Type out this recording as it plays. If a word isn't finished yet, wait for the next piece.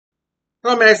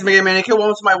Hello, my name is Mega Man.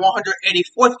 Welcome to my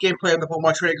 184th gameplay of the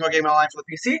Pokemon Trading Card Game Online for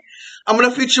the PC. I'm going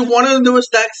to feature one of the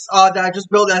newest decks that I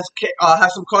just built that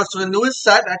has some cards from the newest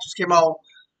set that just came out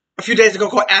a few days ago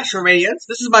called Astral Radiance.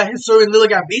 This is my Hisuian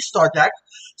Lilligant V-Star deck.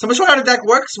 So I'm going to show you how the deck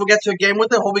works. We'll get to a game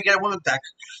with it. Hope we get it with the deck.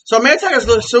 So our main attack is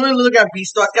Hisuian Lilligant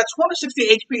V-Star. It's got 260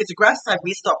 HP. It's a Grass-type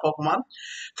V-Star Pokemon.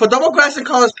 For double Grass and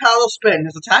Color's Parallel Spin,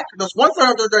 his attack does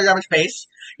 1/3 of the damage base.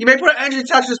 You may put an energy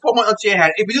attached to this Pokemon onto your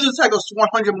hand. If you do the attack, it does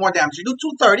 100 more damage. You do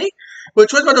 230, but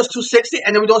choice by does 260,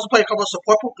 and then we'd also play a couple of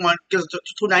support Pokemon, gives it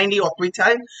 290 or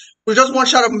 310. We just one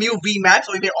shot of Mew VMAX,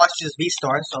 or even Arceus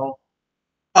V-Star, so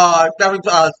that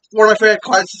was one of my favorite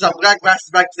cards since I'm glad Grass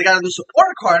is back because they got a new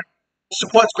supporter card that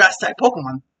supports Grass type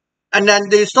Pokemon. And then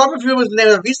the start review was the name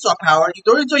of the V-Star power. You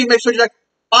do it until you make sure you like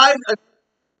 5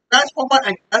 Grass Pokemon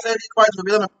and Grass energy cards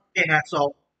reveal them in your hand.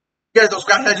 So you get those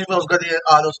Grass energy feels good,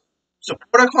 those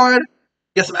supporter card,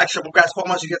 get some extra Grass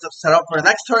Pokemon so you get them set up for the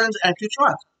next turns and future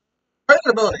runs. Very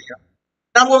good ability here.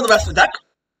 Now we'll go over the rest of the deck.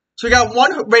 So we got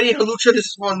one Radiant Hawlucha. This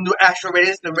is one new Astral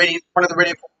Radiance, one of the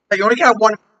Radiant Pokemon. You only have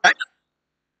one deck.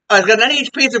 It's got 90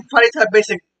 HP. It's a Fighting type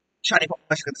basic shiny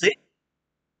Pokemon, as you can see.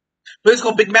 So this is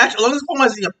called Big Match. As long as the Pokemon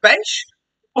is in your bench,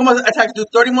 Pokemon attacks do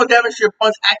 30 more damage to your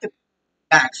opponent's active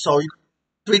max. So you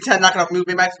 310 knocking off Mew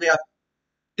Big Max via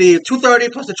the 230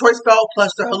 plus the Choice Belt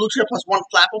plus the Hawlucha plus 1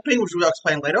 Flapple which we'll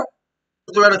explain later.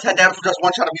 3 out of 10 damage for just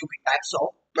one shot of Mew Big Max.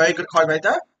 So very good card right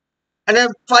there. And then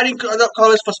Fighting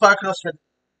colors for Sparkle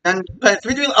and play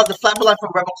 3 of the Flapple line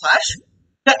from Rebel Clash.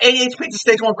 Got 80 HP to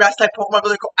stage 1 Grass type Pokemon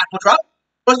really called Apple Drop.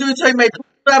 First do you may put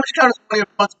damage counters on your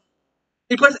opponent.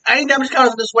 If you place any damage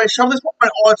counters in this way, shove this Pokemon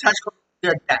all attached to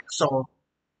your deck. So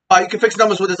you can fix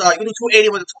numbers with this. You can do 280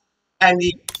 with the and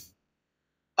the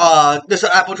this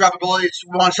Apple Drop ability. It's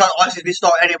one shot Arceus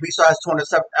V-Star. Any V-Star has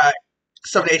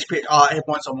 270 HP hit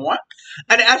points or more.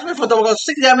 And the for double goes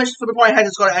 6 damage for the point head.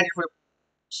 It's going to end for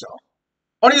so.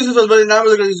 Only use this for ability, not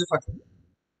really going to use it for.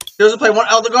 He doesn't play one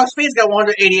Eldegoss Speed. He's got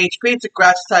 180 HP. It's a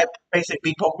Grass type basic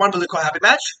V Pokemon, really called Happy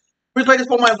Match. When you play this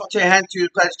Pokemon to your hand to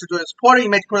pledge to do a supporter, you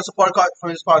may put a supporter card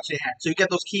from this card to your hand. So you get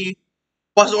those key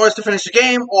boss orders to finish the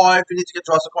game, or if you need to get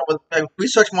draw support with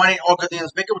Research Money or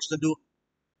Guardian's Maker, which is a new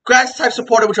Grass type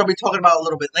supporter, which I'll be talking about a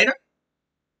little bit later.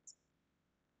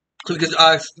 So you can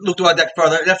look through our deck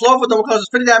further. And the floor for double colors is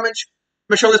 50 damage.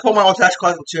 Make sure this Pokemon will attach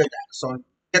cards to your deck. So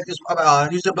get this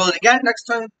use the ability again next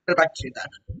turn, get it back to your deck.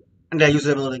 And then use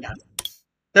the ability again.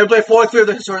 Then we play 4-3 of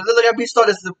the Hisuian Lilligant V-Star.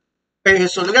 This is the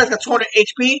Hisuian Lilligant. It's got 200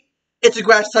 HP. It's a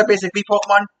Grass type basic V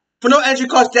Pokemon. For no energy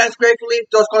cost, dance gratefully.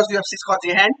 Those cards you have 6 cards in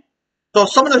your hand. So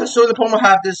some of the Hisuian Pokemon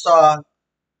have this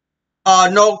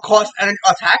no cost and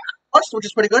attack cost, which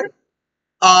is pretty good.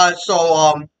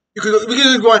 We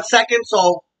can go on second,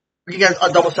 so we can get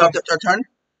a double setup to turn.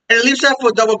 And it leaves that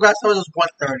for double Grass colors is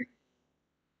 130.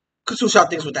 Could do some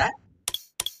things with that.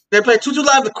 They play 2-2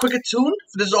 Live with Quick Attune.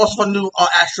 This is also for new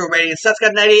Astral Radiance. That's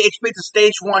got 90 HP to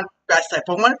stage 1 Grass type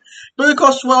Pokemon. Really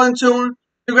cool Swell and Tune.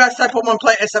 The Grass type Pokemon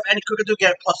play SF any Quick Attune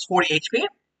get plus 40 HP.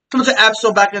 Comes to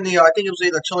Absol back in the I think it was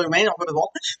either Chilling Main or with the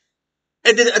Voltage.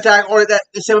 It did attack or that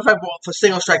the same effect for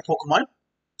single strike Pokemon.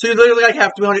 So you literally like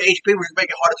have 300 HP, which make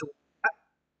it harder to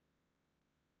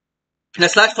and the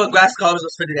slash for Grass colors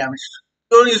is 50 damage.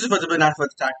 You only use it for the not for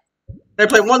its attack. They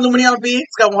play 1 Lumineon V,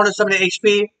 it's got 170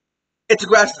 HP. It's a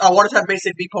Grass water type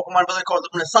basic V Pokemon really called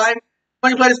Lumineon.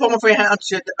 When you play this Pokemon for your hand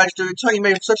onto your bench to return, you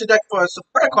may search a deck for a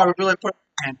supporter card really put in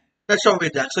your hand. Let's show you your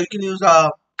deck. So you can use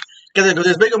get it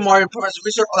this Bigger Mario, Professor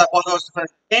Research, all that both those to finish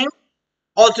the game.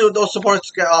 All two of those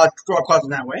supporters get draw cards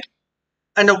in that way.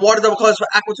 And the water double colors for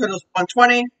Aqua Turtle is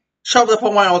 120. Shove the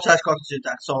Pokemon all attached cards into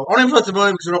your deck. So only for its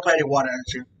ability because we don't play any water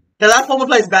energy. The last Pokemon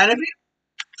plays Vanity.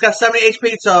 It's got 70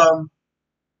 HP.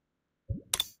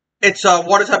 It's a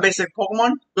water type basic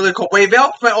Pokemon. Really cool. Wave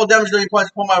Veil. Prevent all damage during your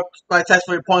opponent's Pokemon by attacks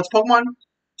for your opponent's Pokemon.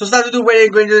 So it's not to do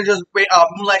Radiant Green, just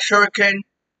Moonlight Shuriken.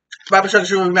 Rapid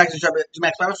Shuriken Max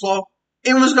Rapid Flow.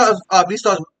 Even if it's got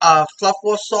V-Star's Fluff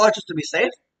Force Saw just to be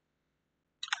safe.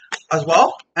 As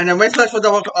well. And then Rain Slash for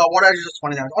double water energy is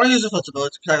 20 damage. Only use it for its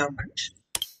ability because I have bench.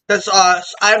 That's I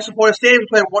have supported stage. We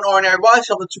play 1 ordinary wise,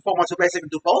 shove the 2 Pokemon so basically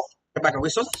do both. Get back on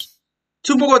resources.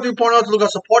 2 Pokemon 3.0 to look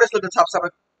at supporters, look at the top 7.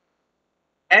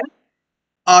 And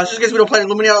just in case we don't play the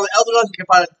Lumineon or the Eldegoss, we can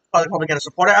probably get a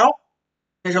supporter out.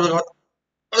 Make sure the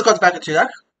cards back into your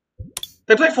deck.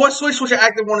 They play 4 Switch, which are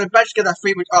active on the bench, get that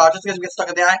free just in case we get stuck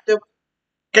in the active.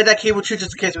 Get that key retreat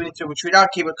just in case we need to retreat out,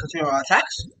 keep it continue our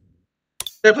attacks.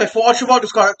 They play 4 Ultra Ball,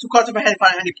 discard 2 cards in my hand,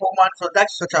 find any Pokemon for the deck,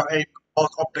 such as a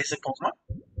basic Pokemon.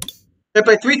 They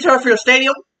play 3 Turffield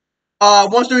Stadium.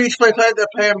 Once during each player, the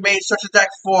player may search a deck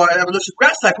for an evolution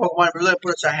Grass type Pokemon and really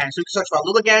put it in their hand. So you can search for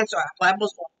Lilligants or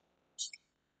Flaples or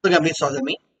Lilligant V-Stars than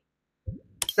me.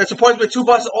 That supports with 2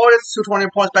 busts orders, 220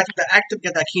 points back to the active,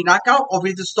 get that key knockout, or if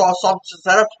you just stall soft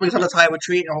setup, brings on the time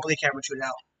retreat, and hopefully can retreat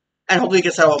out. And hopefully you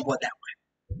can settle up board that way.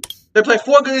 They play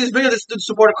 4 goodies bigger. This is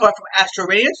support a card from Astro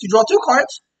Radiance. You draw 2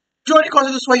 cards. Draw any cards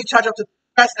in this way, you charge up to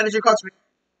best energy cards.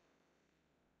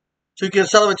 So you can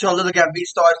accelerate to a little again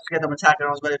V-Stars to get them attacking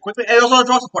on us very quickly. And also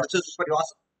draw support too, which is pretty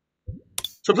awesome.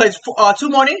 So it plays 2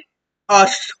 money.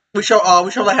 We show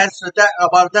the hands to the deck,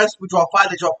 bottom decks. We draw 5,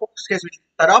 they draw 4, in case we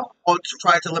set up, or to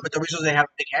try to limit the resources they have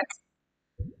in big hands.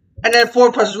 And then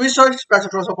 4 presses research, special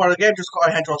draw support again, just call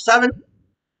a hand draw 7.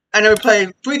 And then we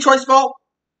play 3 choice spell.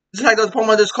 This attack does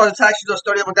Pokemon, this card attacks, you does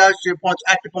 30 damage to your opponent's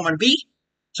active Pokemon B.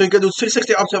 So you can do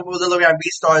 660 up to with Lilian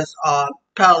V-Stars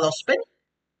parallel spin.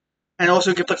 And also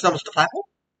you can flex numbers to Flapple.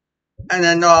 And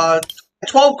then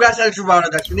 12 grass energy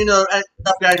round decks. We need enough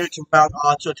energy to round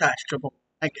to attach to Pokemon.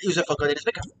 And use it for good as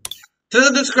bigger. So this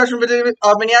is the discussion with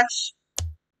Maniacs.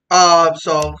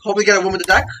 So hope we get a win with the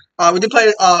deck. We did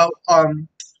play so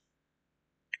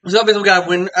obviously we got a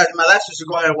win at my last, so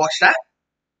go ahead and watch that.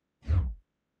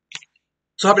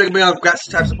 So hopefully I can bring out grass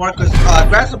type support because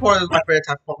grass support is my favorite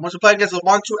type of Pokemon. Once we play against the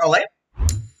 1-2 LA.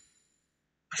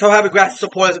 So happy grass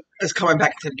support is coming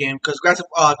back into the game because grass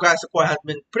support has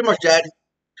been pretty much dead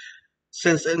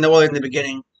since in the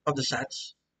beginning of the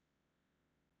sets.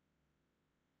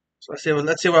 So let's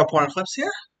see what our opponent flips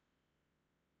here.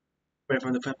 Wait for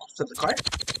him to flip the card.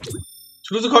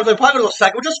 So lose the card, so we probably go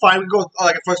second, which is fine. We go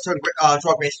like a first turn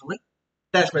draw gracefully.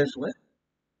 That's gracefully.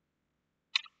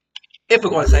 If we're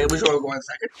going second, we're sure we're going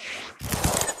second.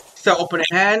 So open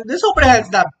hand. This open hand's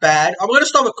not bad. I'm gonna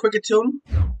start with Kricketune.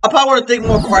 I probably want to take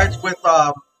more cards with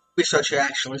research here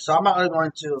actually. So I'm not really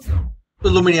going to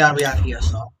Lumineon we have here,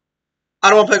 so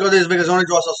I don't want to play with this because it only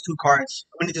draws us 2 cards.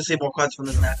 We need to see more cards from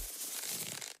this deck.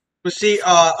 We see,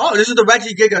 oh, this is the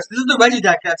Regigigas. This is the Regi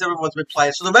deck that's everyone's been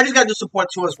playing. So the Regi's got to do support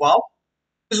too as well.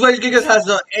 This Regigigas has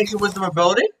the Ancient Wisdom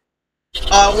ability.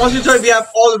 Once you turn, if you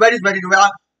have all the Regis ready to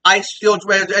round, Ice, Steel,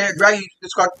 Dragon,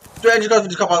 discard 3 energy cards, we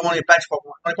discard one of your bench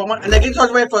Pokemon. And then get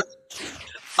charge away for,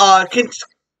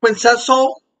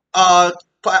 Quintessol, 5,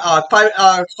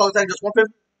 so it's just 1/5.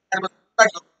 And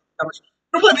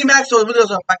we'll play VMAX, so it really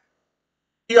doesn't affect.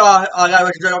 He, got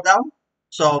Regi Drago down.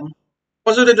 So,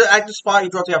 once we do the active spot,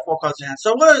 you draw to have 4 cards in hand.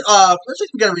 So let's see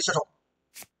if we get a research.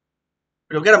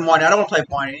 We'll get a money. I don't want to play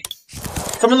money.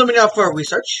 So I'm gonna limit out for a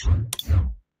research.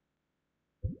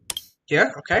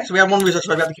 Here, okay. So we have 1 research,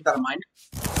 so we have to keep that in mind.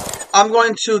 I'm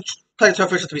going to play the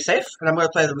Turf Research to be safe, and I'm going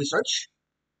to play the research.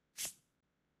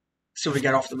 See what we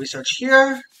get off the research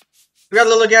here. We got a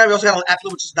little again. We also got an Apple,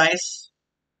 which is nice.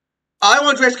 I don't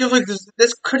want to trade skills because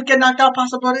this could get knocked out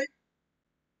possibility.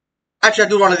 Actually, I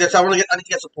do want to get. I need to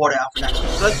get support out for that. So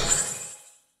let's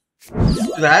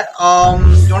do that.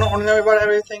 You want to know about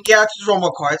everything? Yeah, just draw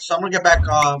more cards. So I'm gonna get back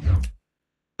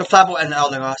the Flapple and the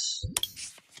Eldegoss.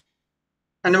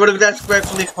 And then we're gonna that's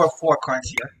gratefully for 4 cards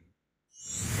here.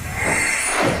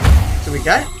 So we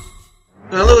got.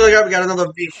 We got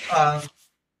another beef. Got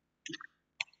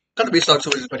the beef slug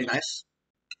too, which is pretty nice.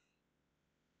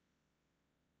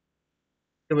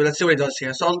 Let's see what he does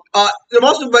here. So, the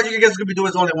most of what you guys are going to be doing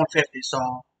is only 150,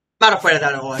 so not afraid of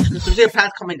that at all. So we see a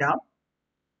path coming down,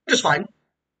 which is fine.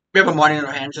 We have a money in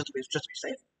our hand just to be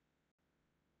safe.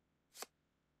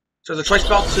 So the choice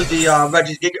belt to the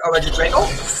Regi Drago.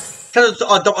 Tells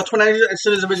a 20 energy and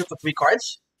still is a vision for 3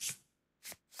 cards.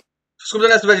 Scoop the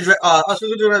Regi Drago.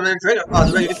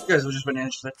 The Regi Drago, which is pretty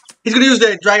interesting. He's going to use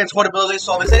the Dragon's Horn ability,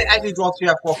 so instead of actually draw 3, you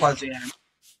have 4 cards in hand.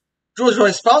 Draw his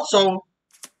choice belt, so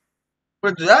we're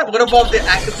gonna do that. We're gonna evolve the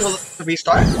active to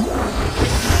restart.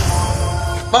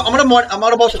 I'm gonna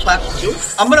evolve the clap too.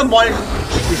 I'm gonna monitor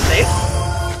to be safe.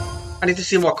 I need to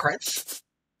see more cards.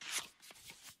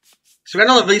 So we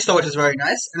got another restart, which is very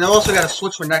nice. And then also got a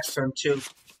switch for next turn too.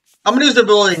 I'm gonna use the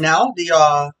ability now. The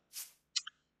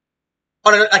oh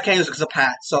no, I can't use it because of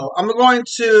Pat. So I'm going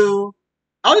to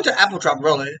I'll need to Apple Drop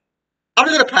really. I'm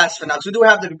just gonna pass for now because we do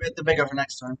have the bigger for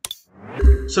next turn.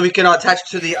 So we can attach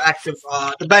to the active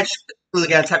the bench. We'll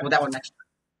get attack with that one next.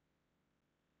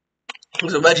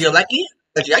 There's a Regieleki,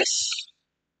 Regice.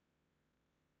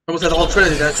 Almost had the whole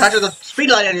trinity there. Attach the speed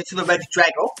line energy to the Regi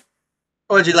Drago.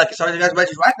 Or Regieleki, sorry, you guys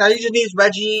Regi Rack. Now he just needs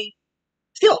Regi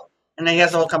Steel. And then he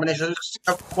has the whole combination.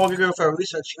 Before we go for a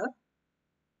research here.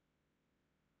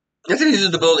 I think he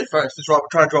uses the ability first to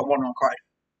try to draw 1 on card.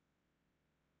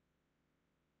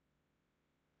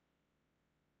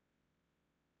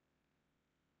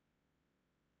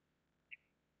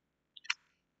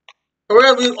 All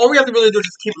we have to really do is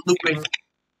just keep looping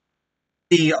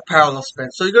the parallel spin.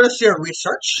 So you're going to see a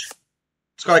research.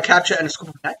 It's going to capture and a scoop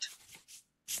of net.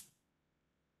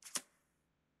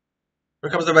 Here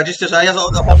comes the Register, so he has the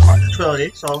whole card, the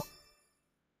trilogy, so.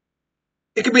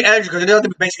 It could be energy, because it doesn't have to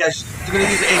be basic energy. You're going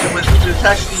to use the agent with to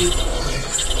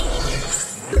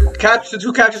attach the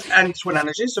two captures and twin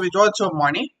energy, so we draw it to a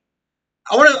Marnie.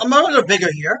 I'm going to go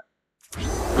bigger here.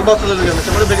 We're about to lose again,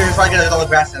 so I'm going to bigger here so I get another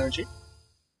grass energy.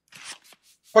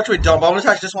 Fortunately, we don't, but I'm going to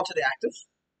attach this one to the active.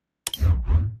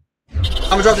 I'm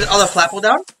going to drop this other Flapple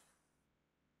down.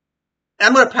 And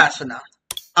I'm going to pass for now.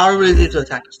 I don't really need to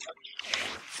attack this time.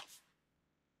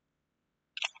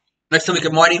 Next time we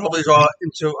can Marnie, hopefully draw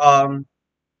into,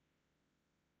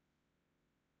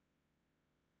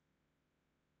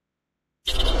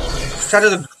 Attach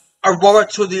the Aurora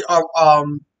to the,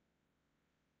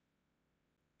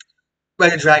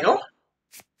 Regidrago.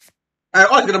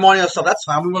 Oh, it's going to Marnie us, so that's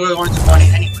fine. We were going to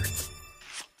Marnie anyway.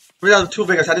 We have two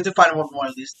bigger, so I need to find one more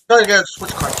at least. I'm going to get a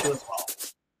switch card too as well.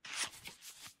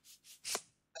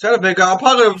 So I got a bigger. I'm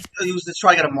probably going to use this to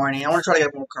try to get a Marnie. I want to try to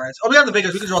get more cards. Oh, we have the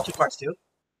biggest. We can draw 2 cards too.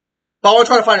 But I want to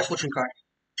try to find a switching card.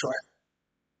 Sure.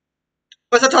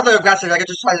 But let's not talk about grass energy. I can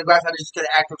just try the grass energy, just get an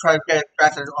active, try to get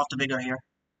grass energy off the bigger here.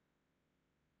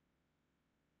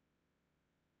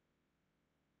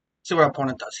 See what our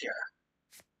opponent does here.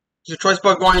 So choice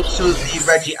bar going to the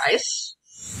Reggie Ice.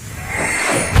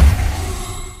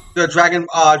 The Dragon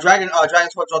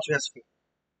Sword draw 2 SP.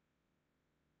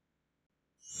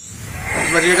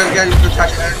 Reggie doesn't get to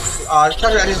attach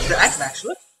energy to the active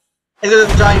actually. And then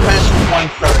the Giant Pants to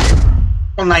 130.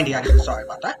 Oh, 90 actually, sorry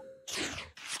about that.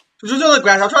 So just another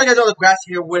grass. I'll try to get another grass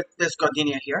here with this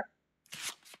Gardenia here.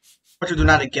 But you do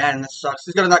not again, that sucks.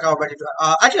 He's gonna knock out Reggie.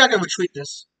 Actually I can retreat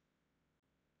this.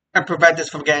 And prevent this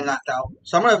from getting knocked out.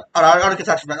 So I'm gonna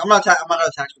attach with him. I'm not gonna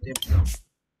attach with him.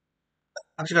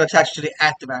 I'm just gonna attach to the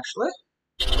active actually.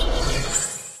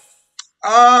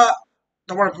 I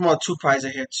want to promote a 2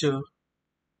 prizer here too.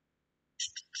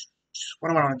 What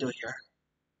do I want to do here?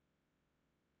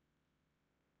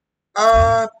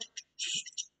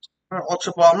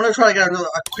 Ultra Ball. I'm gonna try to get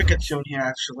a quicker tune here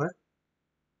actually.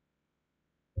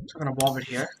 So I'm gonna evolve it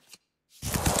here.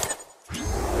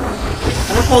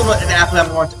 I'm gonna pull the apple I'm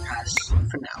going to pass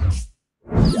for now.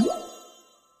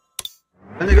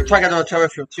 Then we can try to get another Terra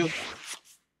Field too.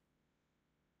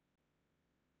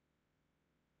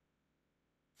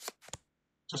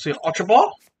 So see Ultra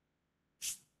Ball.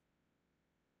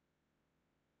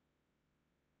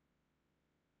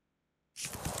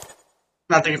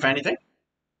 Not thinking for anything.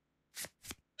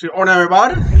 So ordinary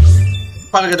bod.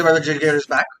 Probably get the Regigators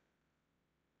back.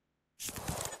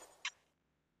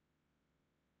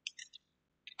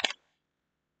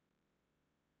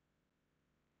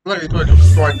 Look, he's going to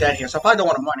destroy dead here, so I probably don't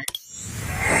want to money.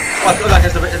 Well, I feel like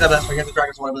it's the best way. Get the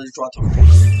Dragon's Water, ability to draw a tough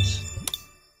points.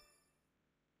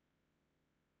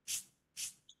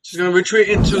 She's going to retreat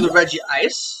into the Reggie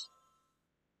Ice.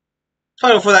 Try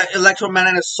to go for that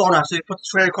Electromagnetic Sonar, so he puts the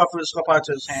trade card from the Scope out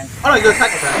to his hand. Oh no, he's going to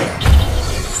attack with that.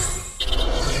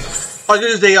 Oh, he's going to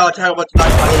use the attack about to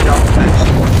knock out the offense.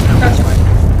 That's fine.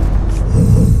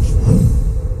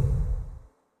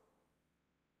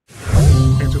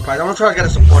 I'm gonna try to get a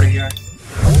supporter here.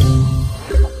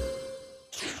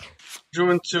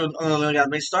 Drew into another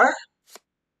Mace Star.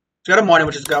 So got a Marnie,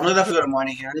 which is good. I'm gonna definitely go to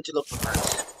Marnie here. I need to look for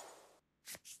cards.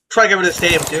 Try to get rid of the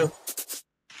stadium too.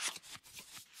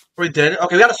 We did.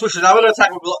 Okay, we gotta switch it. Now we're gonna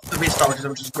attack with the Mace Star,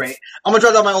 which is great. I'm gonna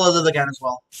draw down my old again as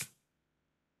well.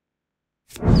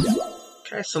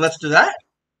 Okay, so let's do that.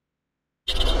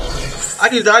 I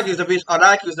can use the V. Oh, now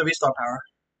I can use the V-Star power.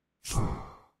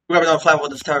 We have another flat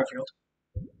with this Terra Field.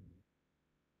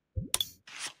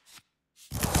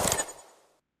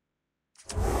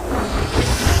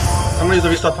 I'm gonna use the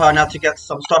V-Star power now to get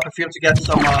some Star Perfume to get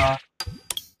some, try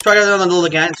to get another little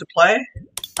again to play.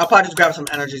 I'll probably just grab some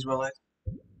energies really,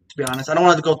 to be honest. I don't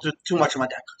want to go through too much of my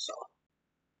deck, so.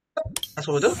 That's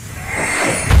what we'll do.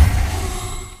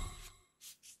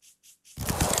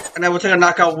 And then we'll take a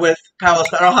knockout with Power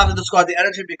Spell. I don't have to discard the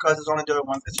energy because it's only doing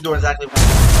one. It's doing exactly one.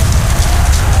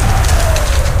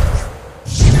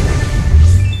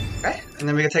 Okay, and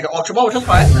then we can take an Ultra Ball, which is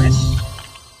fine. Nice.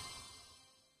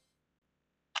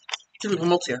 See if we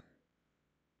promote here.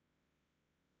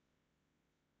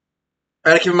 I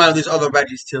gotta keep in mind these other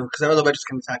Reggies too, because the other Reggies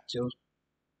can attack too.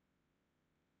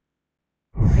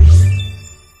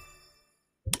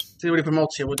 See what he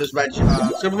promotes here with this Reggie.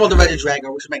 It's gonna promote the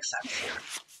Regidrago, which makes sense here.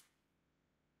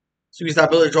 So use that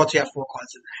ability to draw to have 4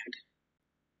 cards in the hand.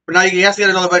 But now he has to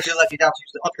get another Reggie Lucky down to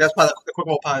use it. Okay, that's probably the quick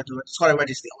roll power to do it. Just call it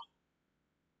Reggie Steal.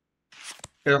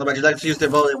 Get another Reggie Lucky to use the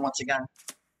ability once again.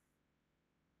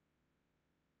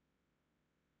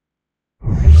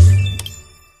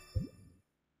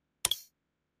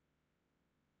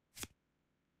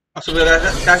 So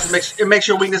that makes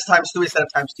your weakness times 2 instead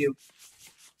of times 2.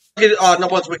 Okay, no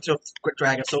one's weak to Quick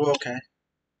Dragon, so we're okay.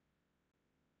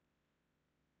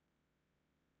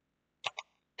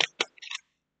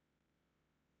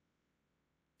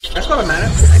 That's not a mana.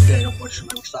 I did,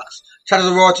 unfortunately, which sucks. Shadows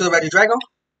of Roar to the Regidrago.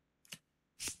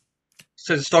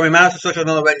 So the Stormy Mana to select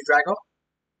another Regidrago.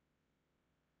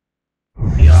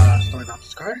 The Stormy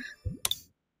Mountains card.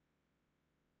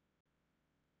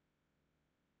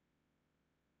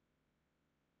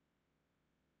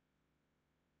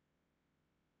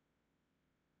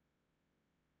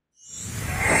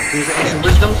 Use the Ancient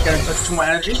Wisdom to get such 2 more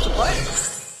energies to play.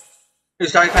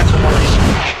 Use Dying Pants for 1.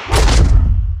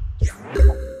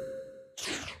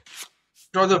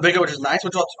 Draw the Vigor, which is nice.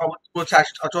 We'll draw, I'll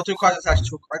draw 2 cards, attach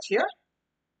 2 cards here.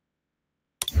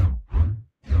 And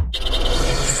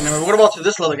then what about to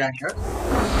this little guy here?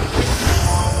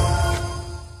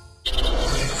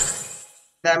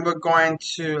 Then we're going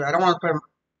to, I don't want to put him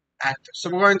active, so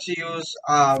we're going to use,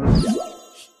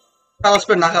 I'll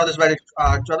spin knock out this ready,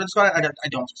 Dragon Squad. I don't,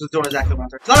 because it's doing exactly what I'm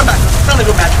doing. It's not a match, it's not a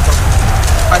good matchup,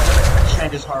 but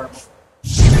change is horrible.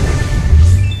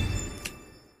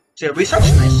 So yeah, research,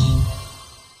 nice.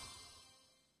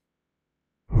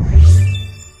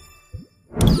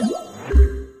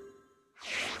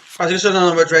 I was using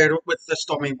another Regidrago with the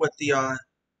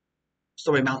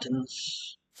Stormy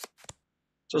Mountains.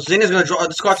 So Zing is going to draw,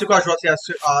 discard 2 cards, draw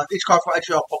each card for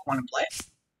extra Pokemon in play.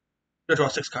 Going to draw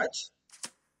 6 cards.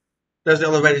 There's the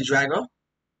other Regidrago.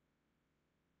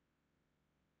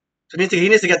 So he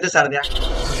needs to get this out of the action.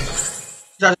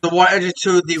 That's the 1 energy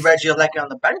to the Regieleki on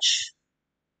the bench.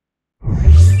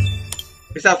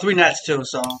 He's got 3 nets too,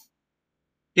 so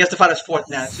he has to find his 4th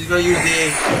net. So he's going to use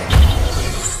the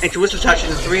Ancient Wisdom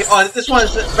attaching to 3. Oh, this one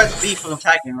is prevents B from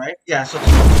attacking, right? Yeah, so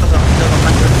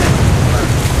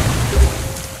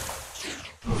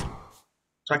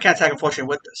I can't attack, unfortunately,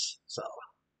 with this. So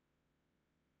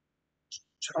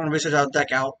I want to research our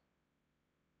deck out.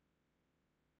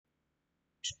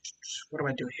 What do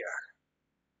I do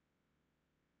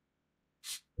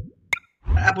here?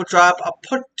 Apple Drop. I'll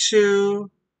put 2.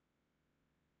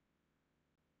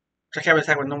 I can't really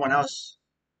attack with no one else.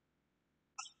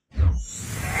 I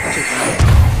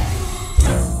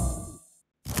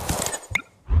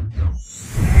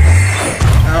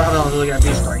don't have to look at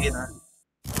B-Star either.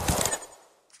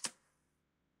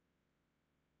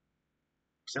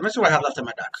 So let me see what I have left in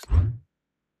my deck.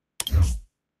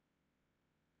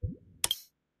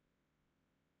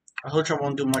 Ultra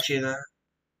won't do much either.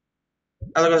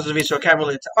 I look at the V, so I can't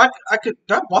really attack. I could.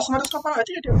 Do I have Boss Meta stuff out? I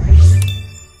think I do.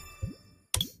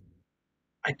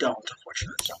 I don't,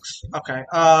 unfortunately. It sucks. Okay.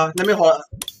 Let me hold.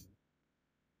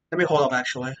 Let me hold up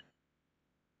actually.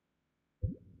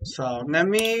 So let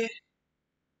me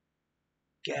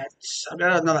get. I've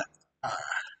got another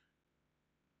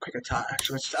quick attack.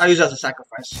 Actually, I use it as a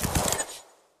sacrifice.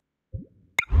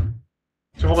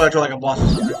 So hopefully I draw like a boss or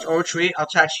something. Or retreat. I'll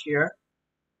attach here.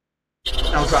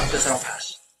 And I'll drop this and I'll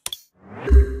pass.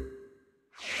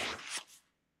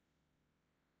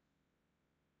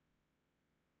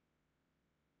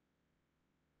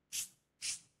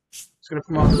 He's gonna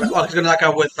promote. Oh, he's gonna knock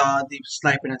out with the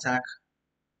sniping attack.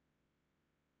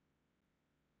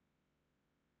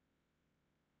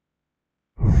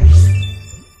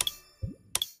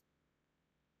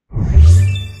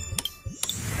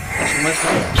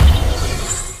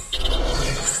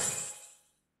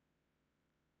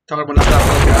 Talking about knockout. I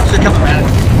should come man.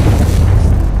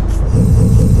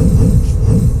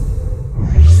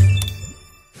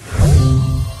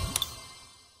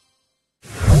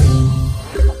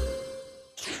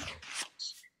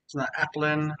 It's not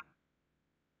Applin.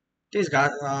 He's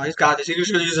got this. He's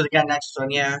usually use it again next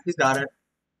turn. Yeah, he's got it.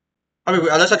 I mean,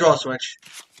 unless I draw a switch,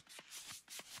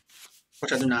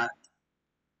 which I do not.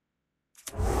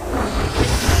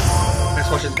 Next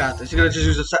Switch's got this. He's gonna just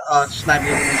use a snipe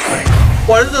move and swing.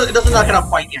 Well, it doesn't knock it out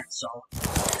quite yet, so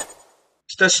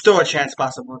there's still a chance,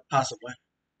 possibly.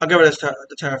 I'll get rid of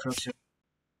the Terrafield too.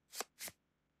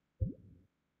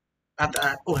 Oh,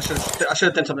 I should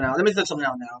have done something now. Let me do something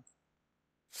out now.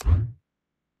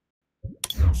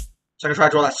 So I can try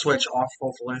to draw that switch off,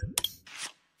 hopefully.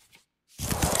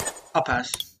 I'll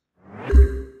pass.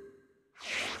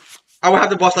 I would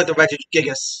have to boss like the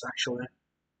Regigigas, actually.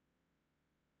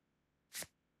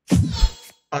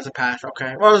 Oh, it's a pass,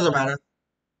 okay. Well, it doesn't matter.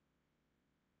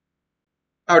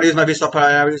 I already used my V-Star, but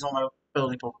I already used all my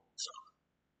ability Pokemon, so.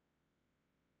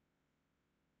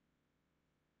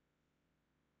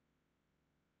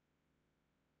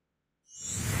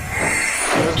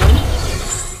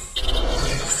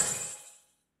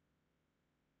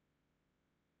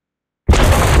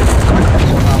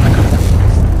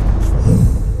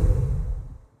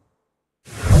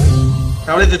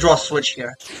 Now I need to draw a switch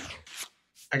here.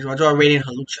 I draw a Radiant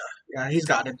Hawlucha. Yeah, he's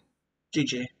got it.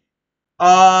 GG.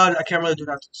 I can't really do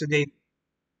that today.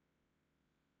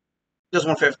 Just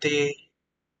 150.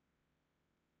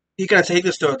 He can take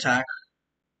this to attack.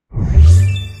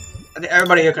 I think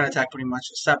everybody here can attack pretty much,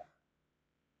 except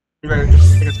I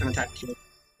think it's gonna attack too.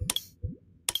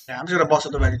 Yeah, I'm just gonna bust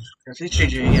up the Regigigas. He's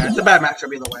GG. Yeah, it's a bad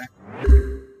matchup either way.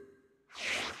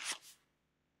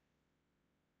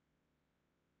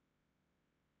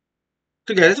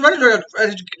 So yeah, this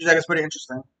Regigigas is pretty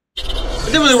interesting.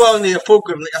 He did really well in the full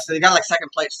group. Like I said, he got like second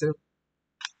place too.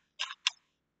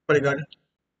 Pretty good.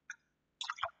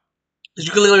 Because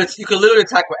you can literally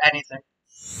attack with anything.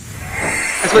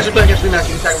 Especially playing against Rematch,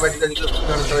 you can attack with Regigigas. You just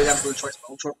don't really have a choice.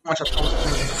 One shot almost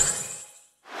anything.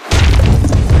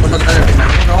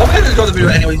 I hope you guys enjoyed the video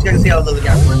anyway. You guys can see how the Lily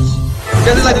Gap works. If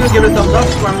you guys like this, give it a thumbs up,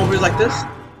 subscribe more videos like this,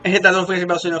 and hit that notification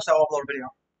bell so you know when I upload a video.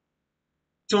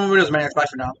 2 more videos, man. Bye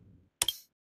for now.